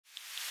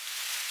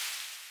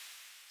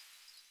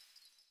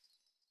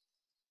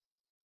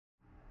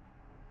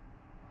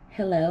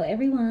Hello,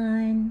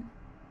 everyone.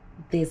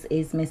 This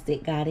is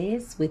Mystic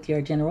Goddess with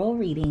your general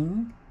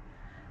reading.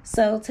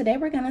 So, today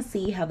we're going to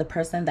see how the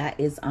person that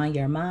is on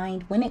your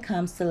mind when it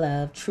comes to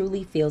love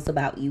truly feels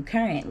about you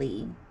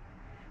currently.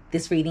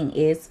 This reading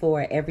is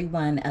for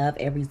everyone of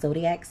every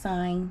zodiac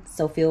sign,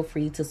 so feel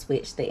free to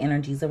switch the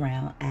energies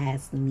around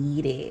as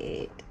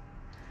needed.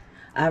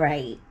 All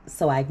right,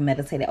 so I've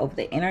meditated over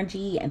the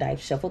energy and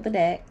I've shuffled the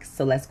deck,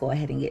 so let's go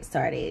ahead and get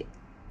started.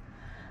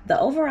 The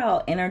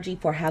overall energy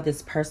for how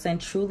this person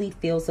truly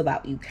feels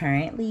about you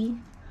currently,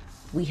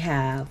 we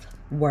have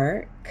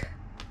work,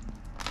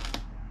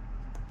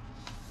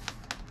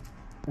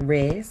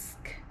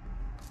 risk.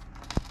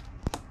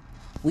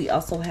 We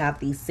also have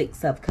the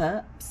Six of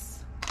Cups,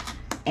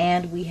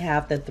 and we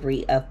have the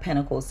Three of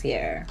Pentacles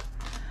here.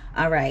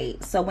 All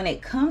right, so when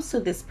it comes to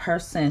this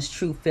person's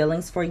true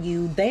feelings for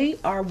you, they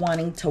are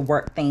wanting to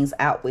work things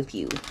out with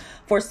you.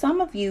 For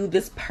some of you,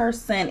 this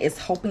person is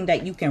hoping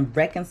that you can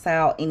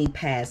reconcile any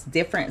past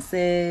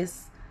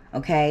differences,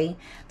 okay?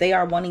 They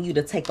are wanting you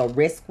to take a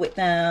risk with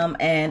them,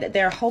 and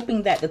they're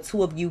hoping that the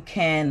two of you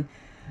can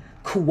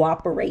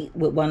cooperate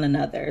with one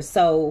another.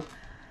 So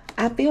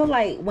I feel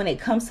like when it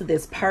comes to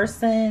this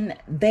person,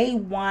 they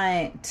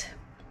want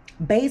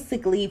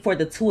basically for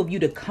the two of you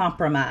to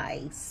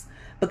compromise.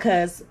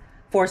 Because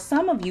for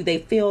some of you, they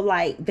feel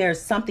like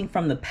there's something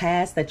from the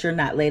past that you're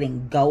not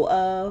letting go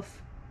of.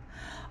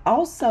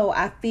 Also,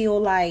 I feel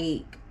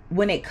like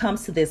when it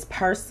comes to this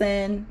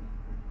person,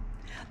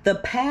 the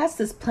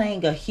past is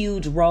playing a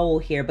huge role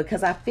here,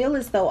 because I feel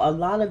as though a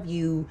lot of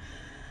you,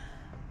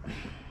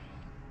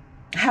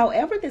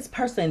 however this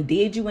person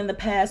did you in the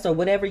past or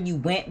whatever you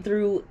went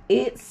through,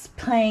 it's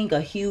playing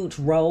a huge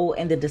role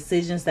in the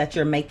decisions that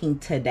you're making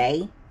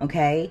today,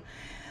 okay?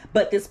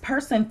 But this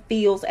person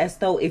feels as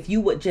though if you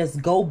would just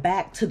go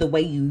back to the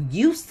way you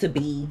used to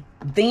be,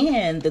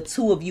 then the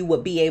two of you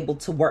would be able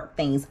to work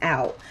things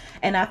out.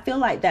 And I feel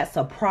like that's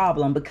a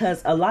problem,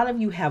 because a lot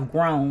of you have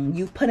grown.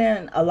 You've put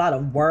in a lot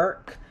of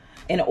work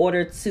in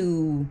order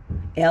to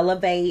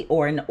elevate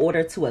or in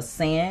order to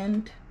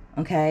ascend,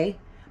 okay?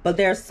 But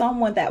there's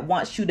someone that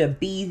wants you to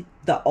be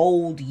the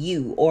old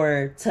you,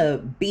 or to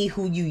be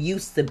who you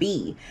used to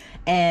be.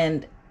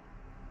 And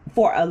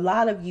for a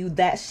lot of you,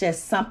 that's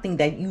just something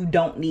that you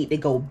don't need to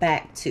go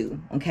back to,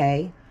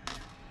 okay?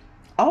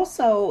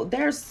 Also,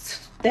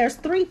 there's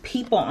three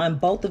people on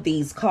both of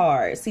these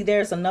cards. See,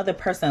 there's another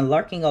person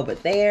lurking over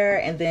there,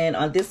 and then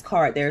on this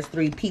card, there's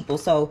three people.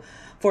 So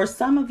for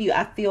some of you,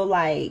 I feel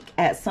like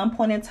at some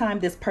point in time,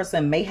 this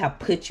person may have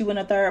put you in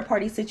a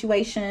third-party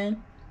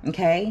situation,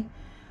 okay?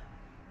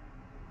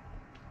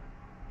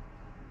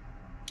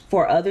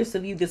 For others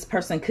of you, this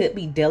person could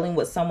be dealing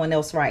with someone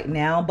else right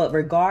now, but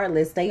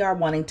regardless, they are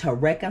wanting to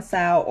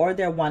reconcile, or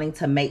they're wanting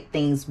to make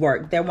things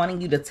work. They're wanting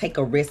you to take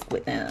a risk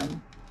with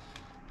them.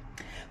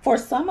 For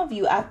some of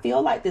you, I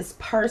feel like this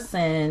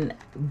person,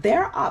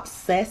 they're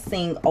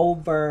obsessing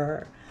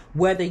over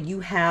whether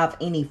you have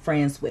any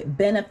friends with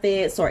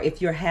benefits, or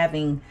if you're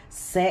having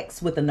sex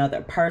with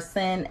another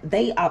person.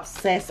 They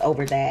obsess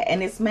over that.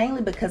 And it's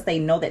mainly because they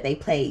know that they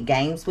play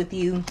games with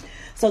you.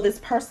 So this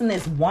person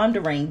is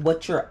wondering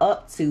what you're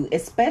up to,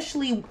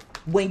 especially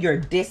when you're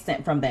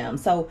distant from them.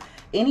 So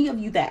any of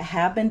you that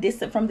have been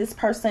distant from this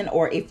person,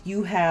 or if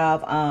you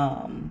have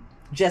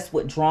just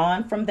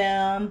withdrawn from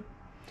them.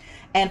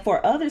 And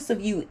for others of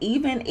you,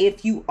 even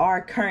if you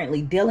are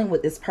currently dealing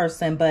with this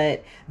person,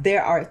 but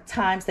there are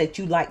times that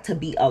you like to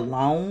be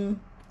alone,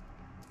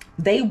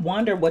 they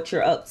wonder what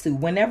you're up to.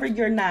 Whenever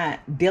you're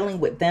not dealing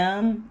with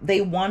them,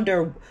 they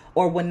wonder,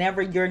 or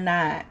whenever you're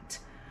not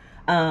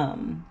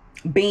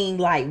being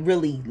like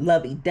really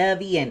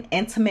lovey-dovey and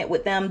intimate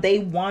with them, they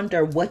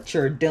wonder what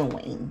you're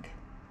doing.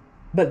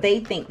 But they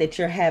think that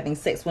you're having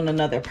sex with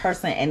another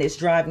person, and it's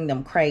driving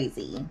them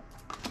crazy.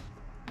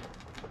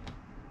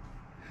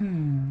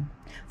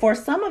 For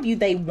some of you,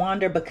 they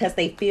wonder because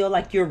they feel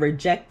like you're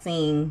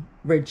rejecting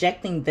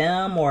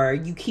them, or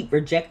you keep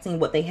rejecting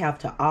what they have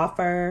to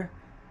offer.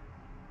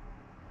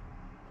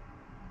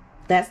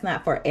 That's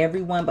not for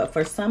everyone, but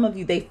for some of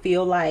you, they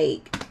feel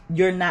like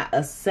you're not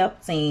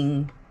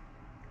accepting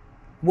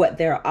what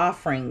they're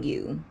offering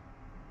you.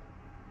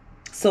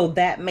 So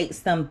that makes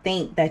them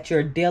think that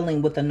you're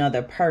dealing with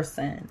another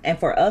person. And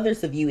for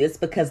others of you, it's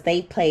because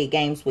they play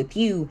games with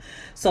you.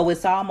 So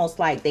it's almost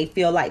like they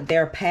feel like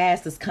their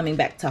past is coming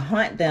back to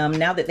haunt them.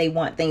 Now that they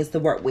want things to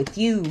work with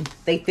you,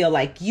 they feel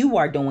like you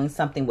are doing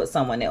something with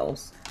someone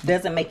else.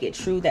 Doesn't make it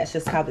true. That's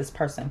just how this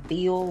person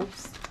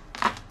feels.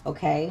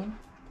 Okay.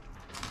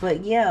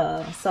 But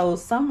yeah, so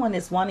someone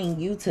is wanting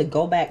you to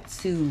go back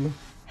to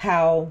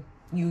how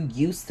you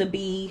used to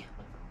be.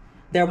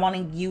 They're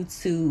wanting you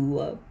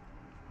to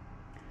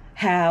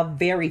have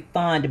very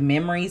fond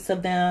memories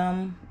of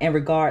them in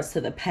regards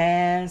to the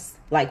past,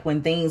 like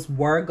when things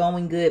were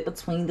going good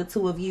between the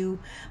two of you.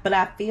 But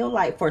I feel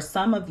like for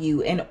some of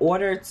you, in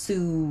order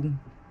to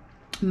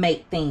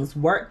make things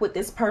work with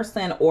this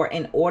person, or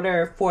in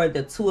order for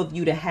the two of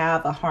you to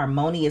have a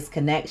harmonious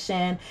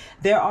connection,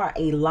 there are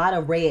a lot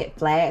of red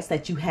flags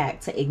that you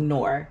had to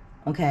ignore,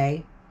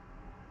 okay?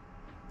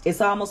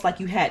 It's almost like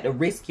you had to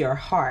risk your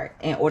heart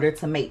in order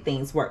to make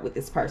things work with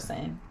this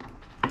person.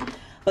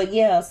 But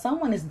yeah,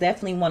 someone is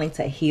definitely wanting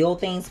to heal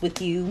things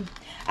with you.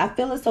 I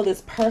feel as though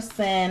this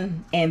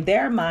person, in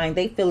their mind,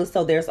 they feel as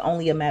though there's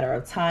only a matter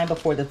of time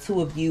before the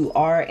two of you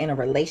are in a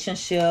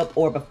relationship,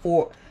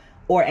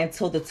 or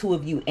until the two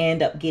of you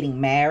end up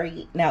getting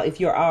married. Now, if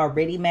you're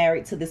already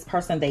married to this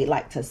person, they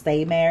like to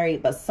stay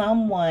married, but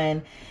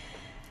someone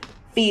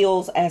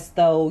feels as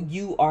though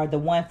you are the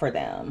one for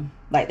them.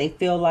 Like they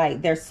feel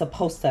like they're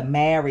supposed to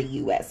marry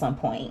you at some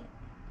point.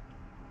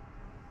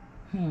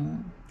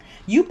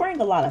 You bring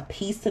a lot of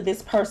peace to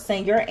this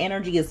person. Your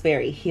energy is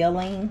very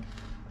healing.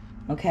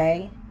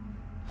 Okay.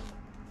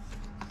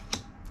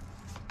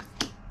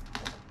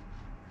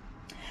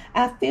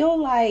 I feel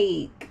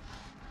like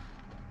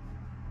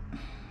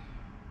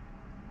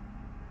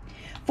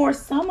for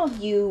some of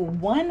you,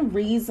 one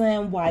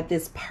reason why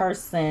this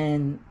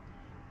person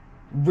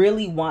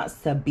really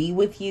wants to be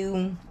with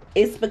you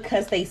is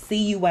because they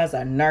see you as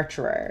a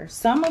nurturer.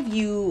 Some of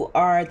you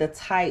are the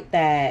type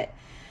that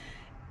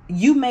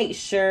you make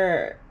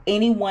sure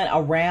anyone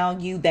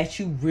around you that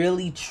you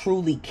really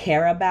truly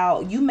care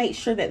about, you make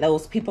sure that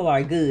those people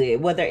are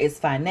good, whether it's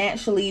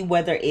financially,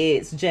 whether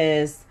it's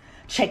just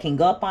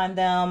checking up on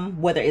them,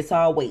 whether it's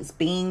always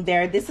being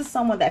there. This is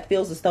someone that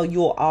feels as though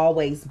you'll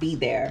always be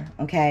there.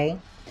 Okay.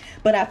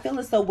 But I feel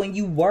as though when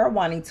you were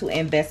wanting to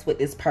invest with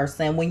this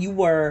person, when you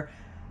were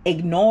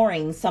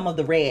ignoring some of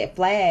the red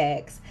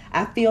flags,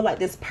 I feel like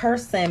this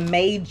person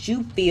made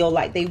you feel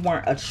like they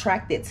weren't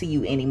attracted to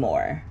you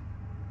anymore.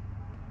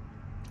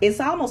 It's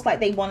almost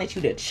like they wanted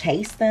you to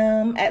chase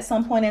them at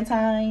some point in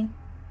time.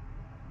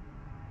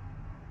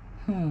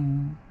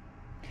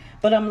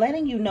 But I'm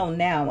letting you know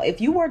now,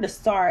 if you were to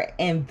start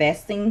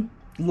investing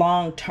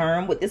long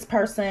term with this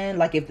person,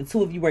 like if the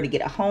two of you were to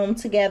get a home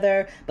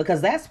together,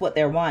 because that's what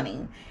they're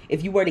wanting.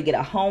 If you were to get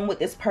a home with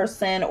this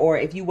person, or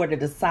if you were to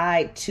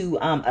decide to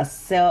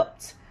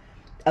accept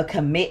a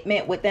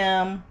commitment with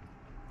them,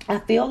 I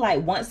feel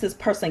like once this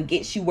person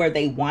gets you where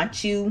they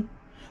want you,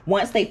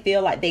 once they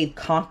feel like they've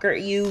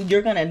conquered you,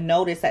 you're going to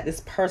notice that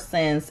this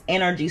person's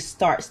energy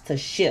starts to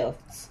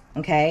shift.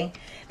 Okay.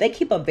 They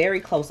keep a very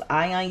close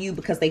eye on you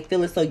because they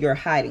feel as though you're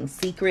hiding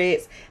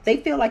secrets. They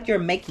feel like you're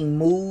making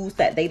moves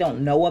that they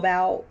don't know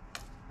about.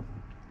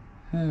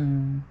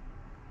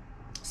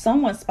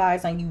 Someone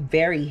spies on you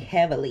very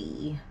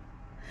heavily.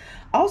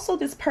 Also,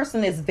 this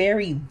person is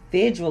very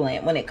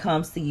vigilant when it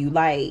comes to you.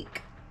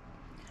 Like,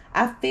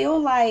 I feel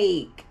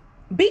like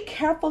be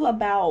careful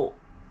about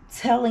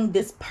telling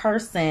this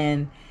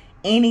person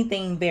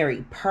anything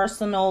very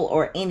personal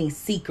or any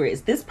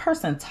secrets. This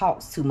person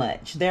talks too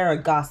much. They're a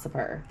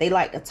gossiper. They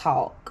like to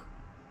talk.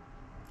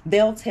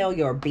 They'll tell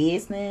your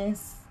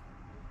business.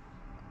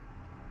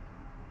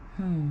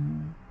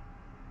 And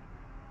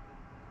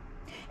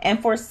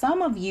for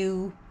some of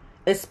you,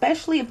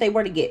 especially if they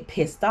were to get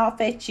pissed off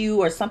at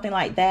you or something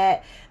like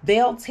that,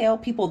 they'll tell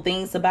people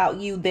things about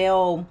you.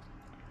 They'll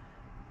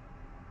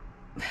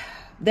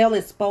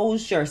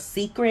expose your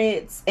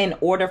secrets in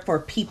order for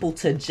people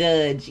to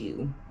judge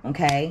you,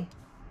 okay?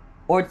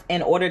 Or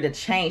in order to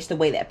change the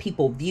way that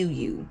people view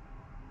you.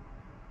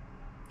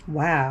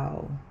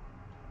 Wow.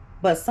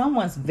 But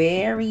someone's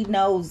very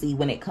nosy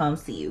when it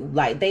comes to you.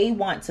 Like, they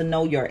want to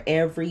know your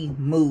every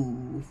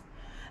move.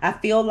 I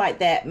feel like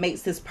that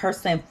makes this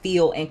person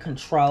feel in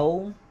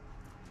control.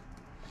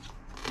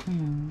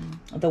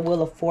 The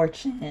Wheel of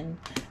Fortune.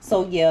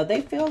 So yeah,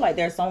 they feel like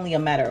there's only a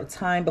matter of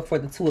time before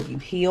the two of you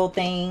heal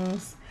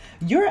things.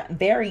 You're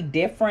very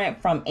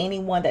different from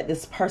anyone that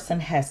this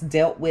person has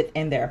dealt with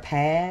in their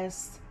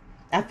past.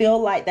 I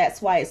feel like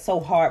that's why it's so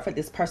hard for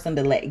this person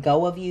to let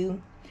go of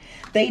you.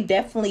 They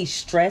definitely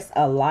stress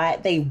a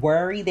lot. They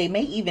worry. They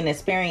may even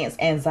experience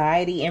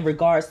anxiety in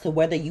regards to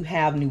whether you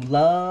have new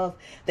love.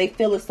 They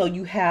feel as though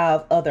you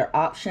have other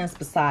options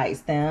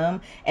besides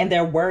them. And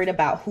they're worried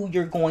about who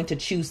you're going to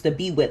choose to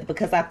be with.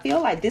 Because I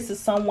feel like this is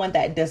someone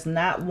that does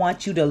not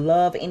want you to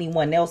love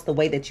anyone else the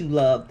way that you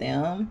love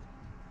them.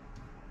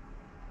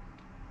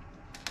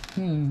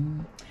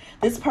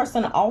 This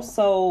person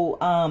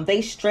also,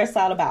 they stress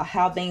out about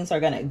how things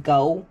are going to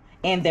go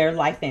in their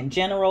life in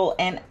general,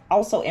 and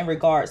also in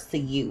regards to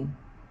you.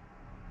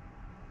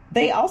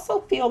 They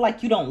also feel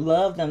like you don't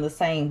love them the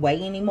same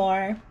way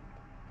anymore.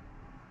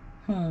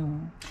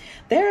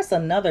 There's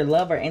another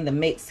lover in the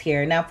mix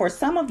here. Now, for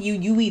some of you,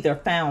 you either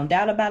found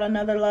out about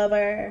another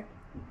lover,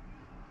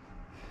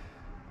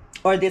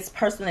 or this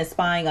person is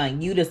spying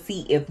on you to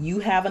see if you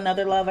have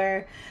another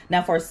lover.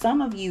 Now, for some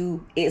of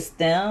you, it's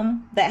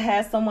them that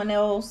has someone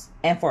else,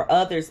 and for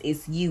others,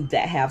 it's you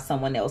that have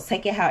someone else.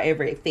 Take it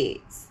however it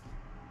fits.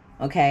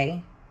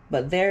 Okay,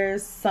 but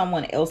there's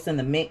someone else in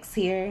the mix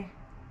here.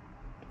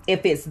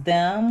 If it's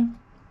them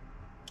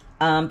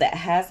that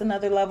has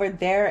another lover,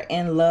 they're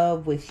in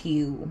love with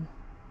you.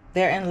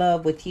 They're in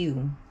love with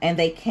you, and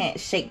they can't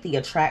shake the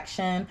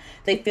attraction.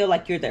 They feel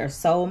like you're their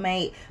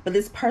soulmate, but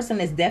this person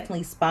is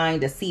definitely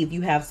spying to see if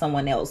you have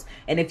someone else.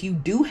 And if you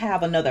do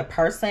have another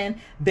person,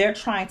 they're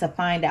trying to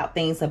find out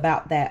things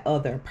about that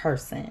other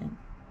person.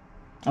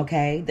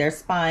 Okay, they're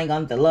spying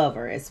on the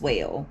lover as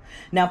well.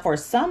 Now, for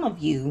some of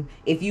you,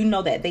 if you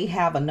know that they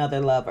have another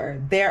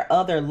lover, their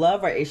other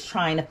lover is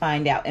trying to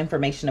find out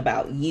information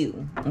about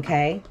you.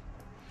 Okay.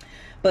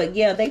 But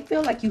yeah, they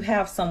feel like you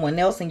have someone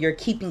else and you're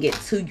keeping it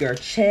to your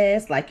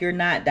chest, like you're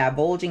not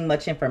divulging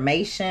much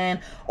information,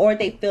 or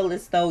they feel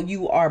as though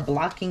you are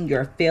blocking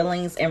your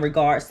feelings in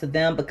regards to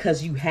them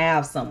because you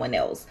have someone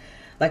else.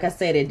 Like I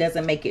said, it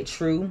doesn't make it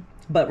true.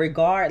 But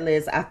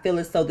regardless, I feel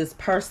as though this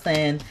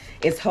person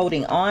is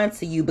holding on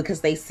to you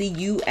because they see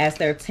you as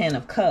their 10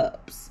 of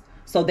cups.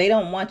 So they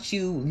don't want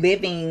you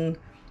living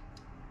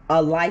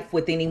a life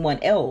with anyone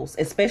else,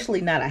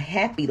 especially not a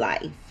happy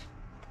life.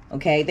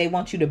 Okay, they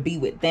want you to be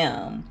with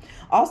them.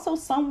 Also,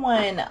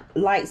 someone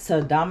likes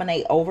to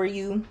dominate over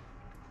you.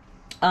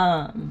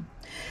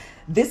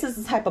 This is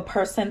the type of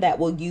person that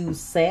will use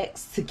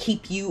sex to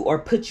keep you or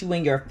put you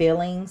in your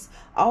feelings.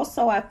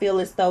 Also, I feel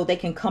as though they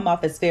can come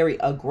off as very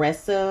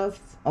aggressive.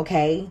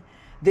 Okay,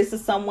 this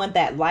is someone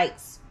that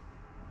likes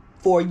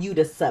for you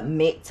to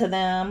submit to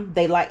them.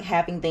 They like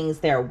having things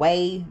their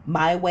way,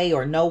 my way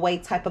or no way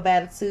type of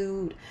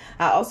attitude.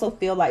 I also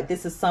feel like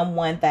this is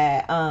someone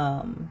that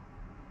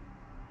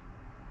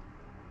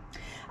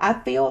I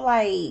feel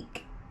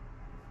like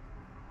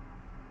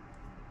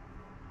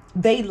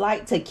they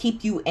like to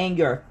keep you in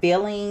your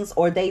feelings,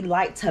 or they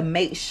like to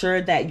make sure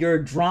that you're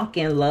drunk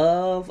in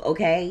love,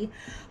 okay?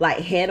 Like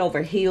head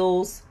over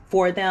heels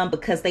for them,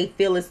 because they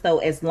feel as though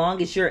as long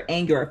as you're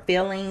in your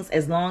feelings,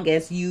 as long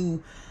as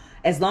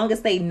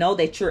they know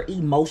that you're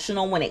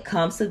emotional when it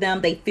comes to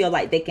them, they feel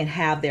like they can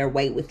have their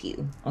way with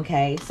you,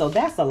 okay? So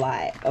that's a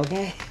lot,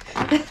 okay?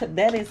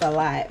 That is a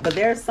lot. But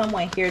there's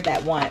someone here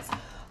that wants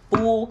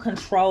full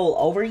control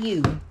over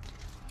you,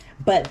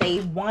 but they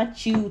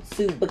want you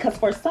to, because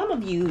for some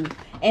of you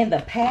in the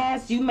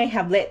past, you may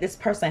have let this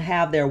person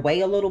have their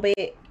way a little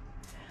bit.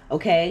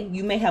 Okay,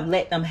 you may have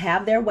let them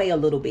have their way a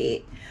little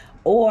bit,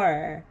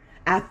 or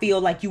I feel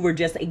like you were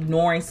just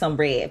ignoring some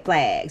red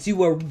flags. You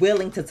were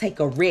willing to take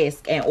a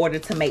risk in order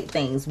to make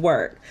things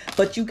work,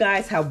 but you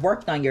guys have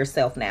worked on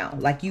yourself now.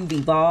 Like you've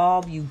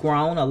evolved, you've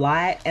grown a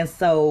lot, and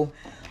so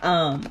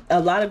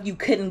a lot of you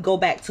couldn't go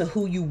back to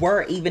who you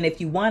were even if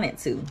you wanted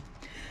to.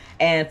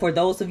 And for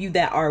those of you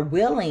that are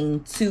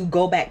willing to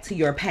go back to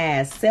your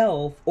past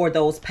self or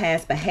those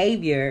past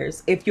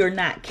behaviors, if you're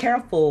not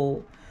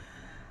careful,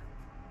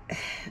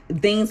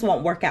 things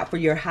won't work out for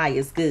your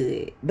highest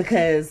good,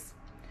 because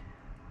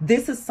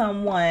this is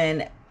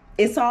someone,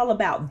 it's all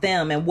about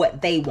them and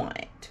what they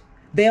want.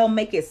 They'll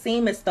make it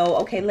seem as though,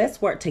 okay,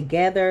 let's work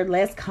together,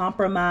 let's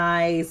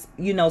compromise,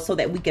 you know, so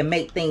that we can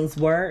make things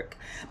work.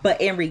 But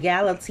in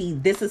reality,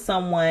 this is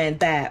someone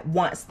that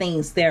wants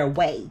things their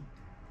way.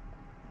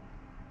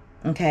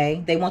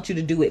 Okay, they want you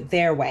to do it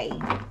their way.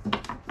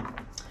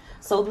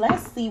 So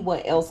let's see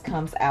what else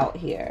comes out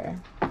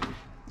here.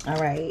 All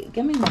right,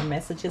 give me more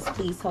messages,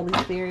 please, Holy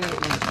Spirit,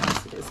 when it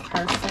comes to this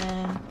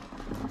person.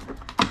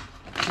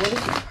 What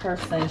is this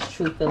person's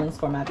true feelings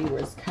for my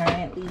viewers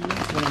currently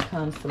when it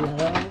comes to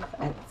love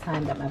at the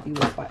time that my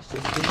viewers watch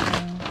this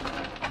reading?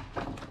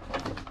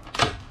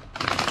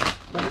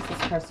 What is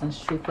this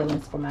person's true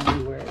feelings for my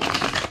viewers?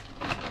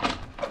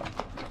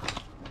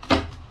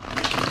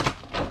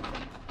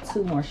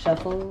 2 more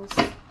shuffles.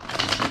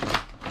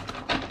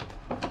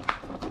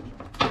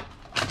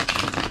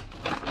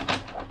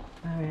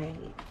 All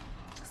right.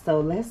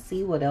 So let's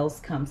see what else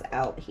comes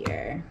out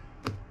here.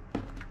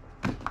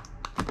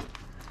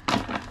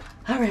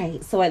 All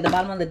right, so at the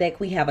bottom of the deck,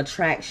 we have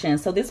attraction.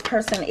 So this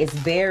person is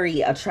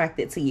very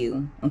attracted to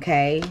you,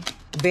 okay?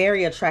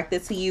 Very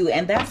attracted to you,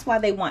 and that's why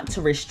they want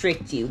to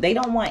restrict you. They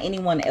don't want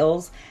anyone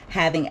else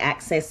having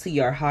access to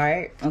your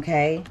heart,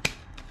 okay?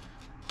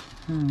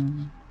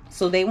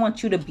 So they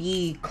want you to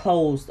be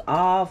closed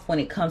off when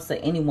it comes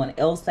to anyone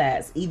else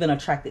that's even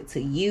attracted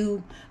to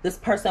you. This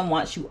person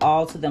wants you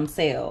all to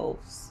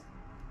themselves.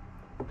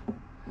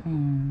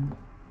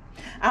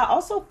 I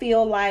also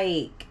feel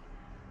like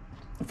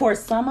for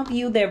some of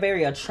you, they're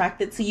very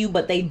attracted to you,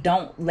 but they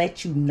don't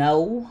let you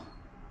know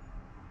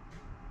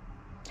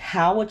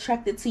how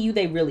attracted to you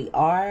they really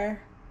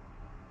are.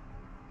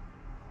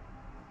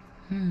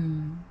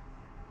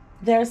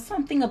 There's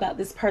something about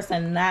this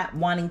person not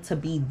wanting to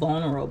be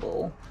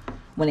vulnerable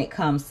when it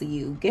comes to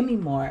you. Give me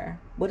more.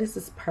 What is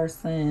this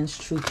person's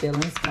true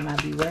feelings for my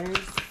viewers?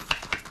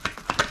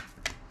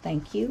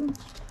 Thank you.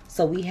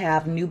 So we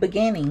have new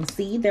beginning.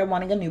 See, they're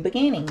wanting a new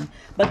beginning.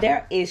 But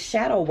there is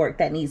shadow work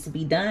that needs to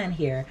be done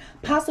here.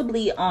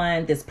 Possibly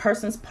on this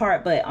person's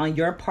part, but on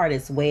your part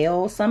as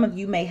well. Some of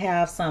you may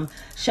have some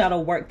shadow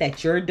work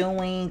that you're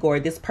doing,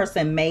 or this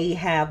person may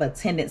have a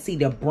tendency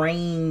to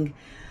bring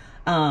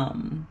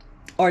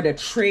or to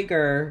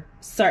trigger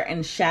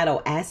certain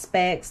shadow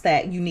aspects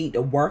that you need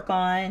to work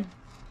on.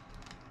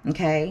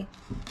 Okay.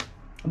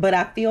 But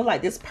I feel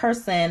like this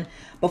person,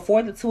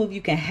 before the two of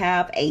you can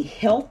have a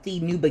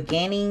healthy new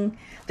beginning,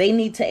 they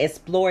need to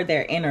explore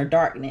their inner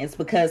darkness.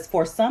 Because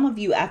for some of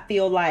you, I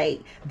feel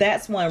like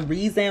that's one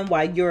reason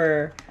why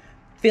you're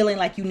feeling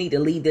like you need to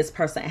leave this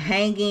person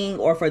hanging,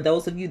 or for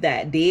those of you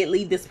that did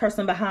leave this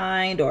person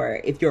behind,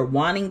 or if you're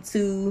wanting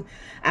to,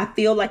 I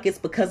feel like it's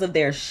because of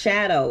their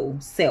shadow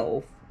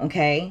self,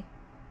 okay?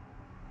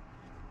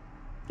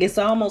 It's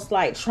almost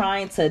like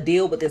trying to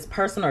deal with this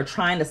person or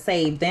trying to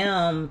save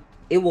them,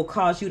 it will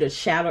cause you to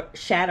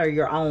shatter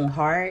your own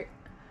heart.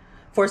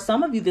 For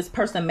some of you, this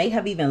person may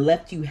have even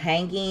left you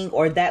hanging,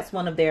 or that's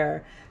one of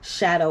their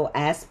shadow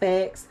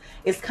aspects.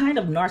 It's kind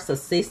of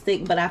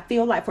narcissistic, but I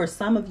feel like for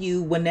some of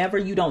you, whenever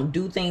you don't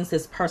do things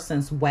this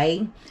person's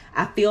way,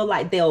 I feel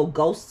like they'll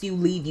ghost you,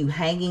 leave you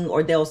hanging,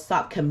 or they'll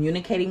stop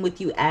communicating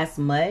with you as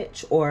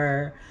much,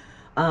 or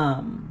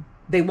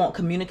they won't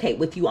communicate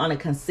with you on a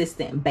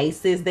consistent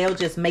basis. They'll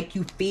just make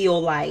you feel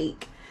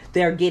like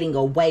they're getting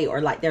away, or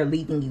like they're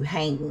leaving you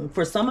hanging.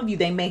 For some of you,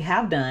 they may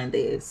have done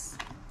this,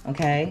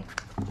 okay?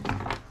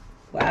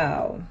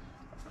 Wow.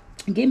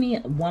 Give me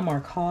one more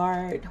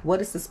card.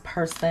 What is this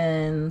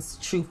person's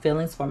true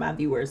feelings for my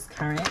viewers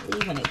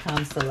currently when it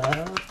comes to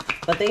love?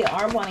 But they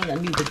are wanting a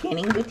new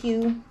beginning with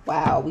you.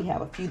 Wow, we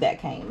have a few that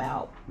came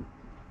out.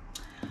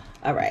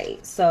 All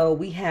right, so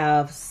we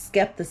have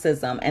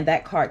skepticism, and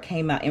that card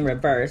came out in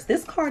reverse.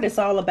 This card is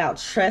all about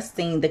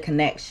trusting the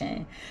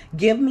connection.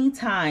 Give me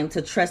time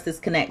to trust this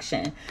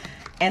connection.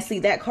 And see,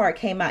 that card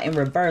came out in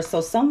reverse. So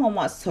someone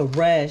wants to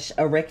rush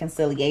a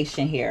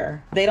reconciliation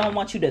here. They don't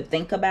want you to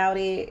think about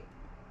it.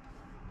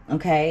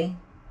 Okay?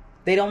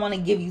 They don't want to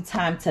give you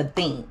time to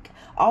think.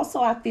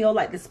 Also, I feel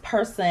like this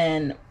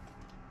person,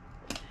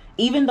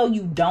 even though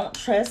you don't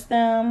trust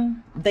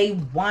them, they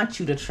want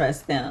you to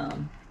trust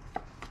them.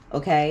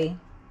 Okay?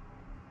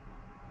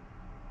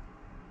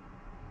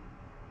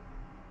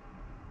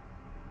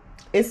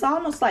 It's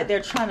almost like they're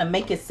trying to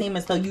make it seem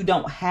as though you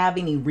don't have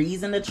any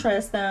reason to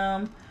trust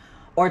them,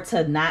 or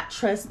to not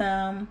trust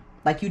them.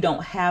 Like you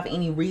don't have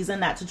any reason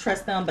not to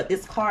trust them. But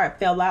this card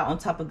fell out on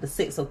top of the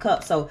Six of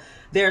Cups. So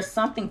there's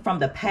something from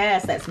the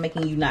past that's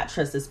making you not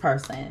trust this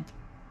person.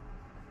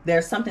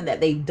 There's something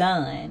that they've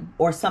done,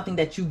 or something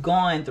that you've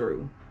gone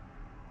through.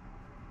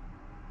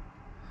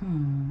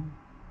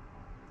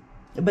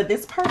 But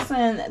this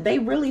person, they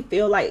really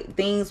feel like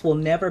things will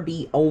never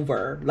be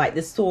over. Like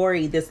this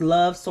story, this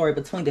love story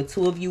between the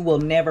two of you will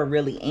never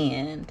really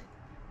end.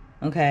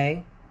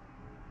 Okay?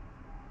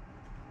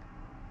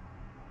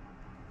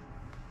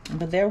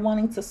 But they're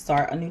wanting to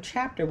start a new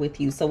chapter with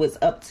you. So it's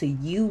up to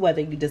you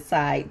whether you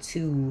decide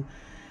to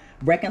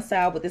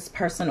reconcile with this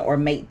person or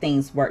make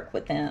things work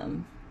with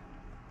them.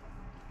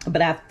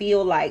 But I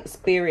feel like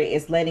Spirit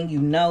is letting you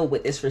know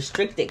with this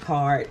restricted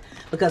card,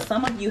 because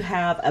some of you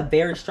have a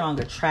very strong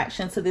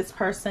attraction to this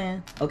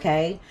person,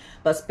 okay?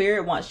 But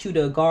Spirit wants you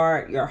to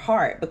guard your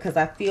heart, because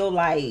I feel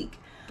like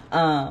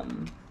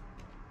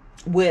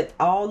with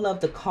all of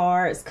the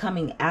cards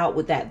coming out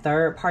with that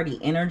third party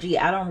energy,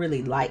 I don't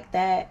really like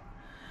that.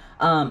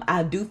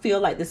 I do feel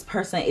like this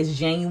person is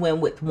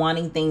genuine with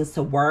wanting things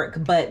to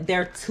work, but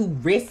they're too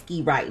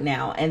risky right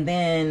now. And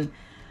then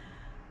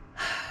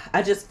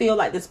I just feel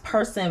like this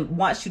person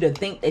wants you to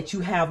think that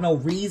you have no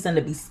reason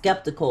to be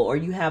skeptical, or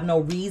you have no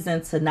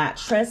reason to not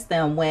trust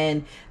them,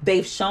 when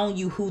they've shown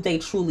you who they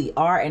truly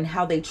are and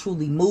how they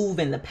truly move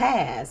in the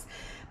past.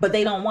 But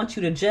they don't want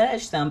you to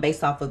judge them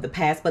based off of the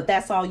past, but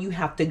that's all you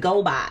have to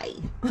go by.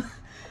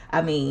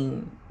 I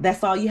mean,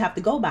 that's all you have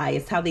to go by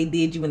is how they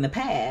did you in the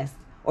past,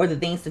 or the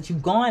things that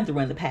you've gone through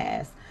in the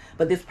past.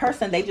 But this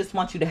person, they just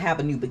want you to have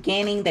a new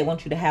beginning. They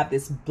want you to have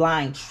this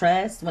blind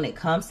trust when it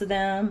comes to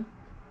them.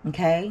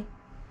 Okay?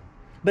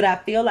 But I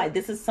feel like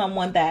this is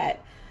someone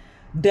that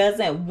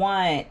doesn't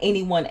want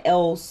anyone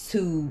else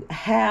to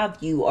have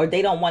you, or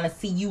they don't want to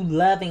see you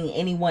loving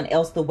anyone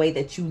else the way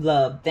that you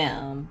love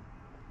them.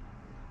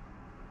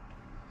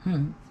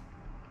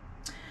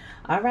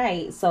 All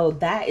right, so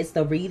that is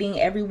the reading,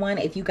 everyone.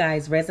 If you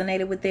guys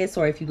resonated with this,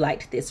 or if you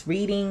liked this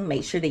reading,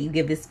 make sure that you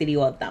give this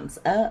video a thumbs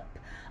up.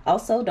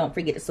 Also, don't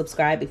forget to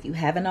subscribe if you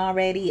haven't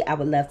already. I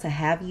would love to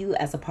have you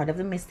as a part of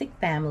the Mystic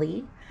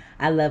family.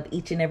 I love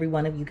each and every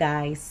one of you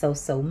guys so,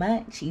 so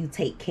much. You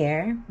take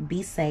care.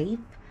 Be safe.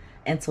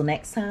 Until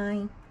next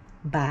time,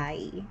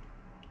 bye.